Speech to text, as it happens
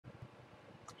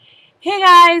Hey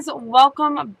guys,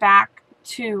 welcome back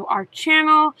to our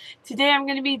channel. Today I'm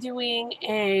going to be doing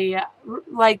a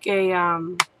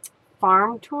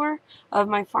farm tour of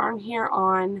my farm here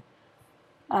on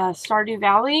Stardew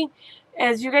Valley.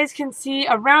 As you guys can see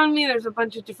around me, there's a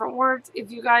bunch of different words.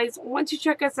 If you guys want to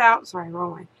check us out,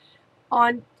 wrong way,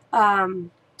 on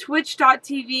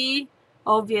twitch.tv,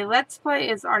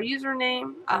 ovaletsplays is our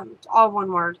username. It's all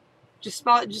one word. Just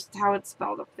spell it just how it's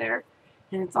spelled up there,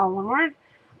 and it's all one word.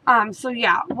 So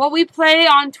yeah, what we play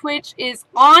on Twitch is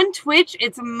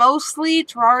it's mostly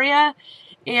Terraria,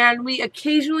 and we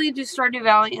occasionally do Stardew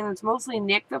Valley, and it's mostly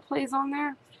Nick that plays on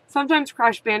there. Sometimes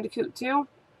Crash Bandicoot too.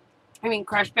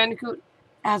 Crash Bandicoot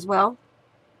as well.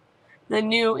 The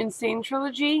new Insane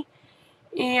Trilogy.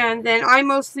 And then I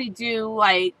mostly do,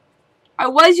 I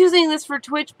was using this for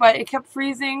Twitch, but it kept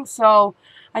freezing, so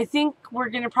I think we're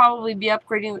going to probably be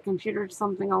upgrading the computer to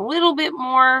something a little bit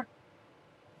more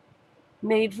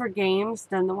made for games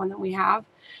than the one that we have.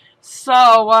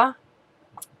 So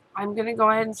I'm gonna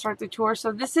go ahead and start the tour.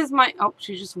 So this is my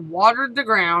she just watered the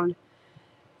ground.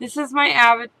 This is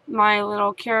my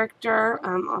little character.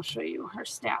 I'll show you her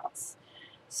stats.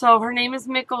 So her name is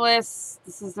Nicholas.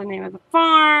 This is the name of the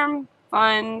farm.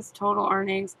 Funds, total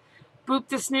earnings. Boop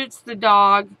the Snoot's the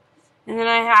dog. And then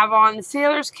I have on the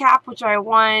sailor's cap, which I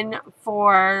won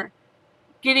for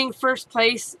getting first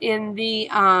place in the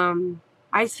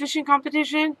ice fishing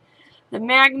competition, the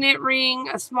magnet ring,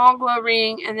 a small glow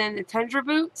ring, and then the tundra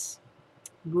boots.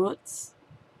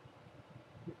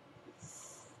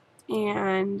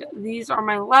 And these are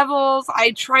my levels.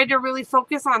 I try to really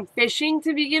focus on fishing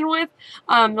to begin with.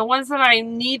 The ones that I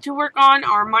need to work on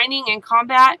are mining and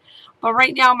combat. But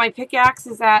right now my pickaxe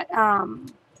is at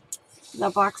the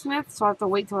blacksmith, so I have to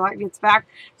wait till that gets back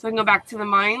so I can go back to the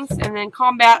mines. And then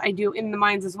combat I do in the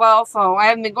mines as well. So I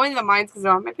haven't been going to the mines because I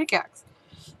don't have my pickaxe.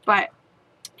 But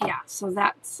yeah, so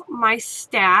that's my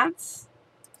stats.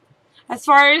 As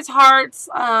far as hearts,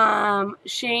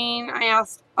 Shane, I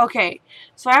asked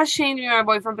Shane to be my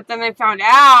boyfriend, but then I found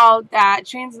out that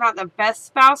Shane's not the best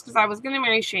spouse because I was going to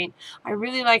marry Shane. I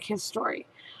really like his story.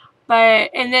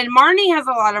 And then Marnie has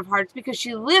a lot of hearts because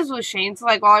she lives with Shane. So,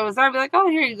 while I was there, I'd be like, oh,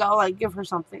 here you go. Give her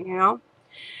something, you know.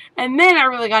 And then I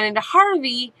really got into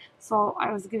Harvey. So,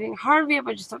 I was giving Harvey a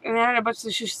bunch of stuff. And then I had a bunch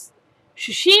of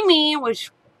sashimi, which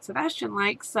Sebastian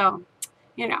likes. So,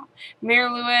 you know.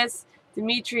 Mayor Lewis,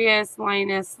 Demetrius,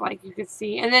 Linus, you could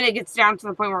see. And then it gets down to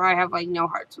the point where I have, no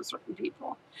hearts with certain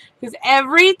people. Because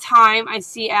every time I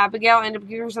see Abigail end up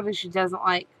giving her something she doesn't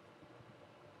like.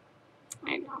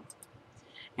 I know.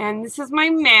 And this is my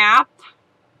map.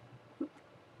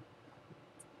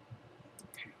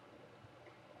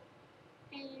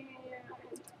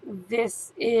 And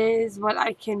this is what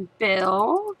I can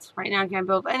build. Right now I can't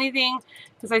build anything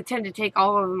because I tend to take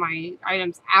all of my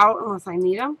items out unless I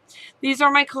need them. These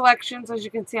are my collections. As you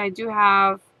can see, I do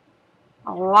have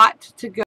a lot to go.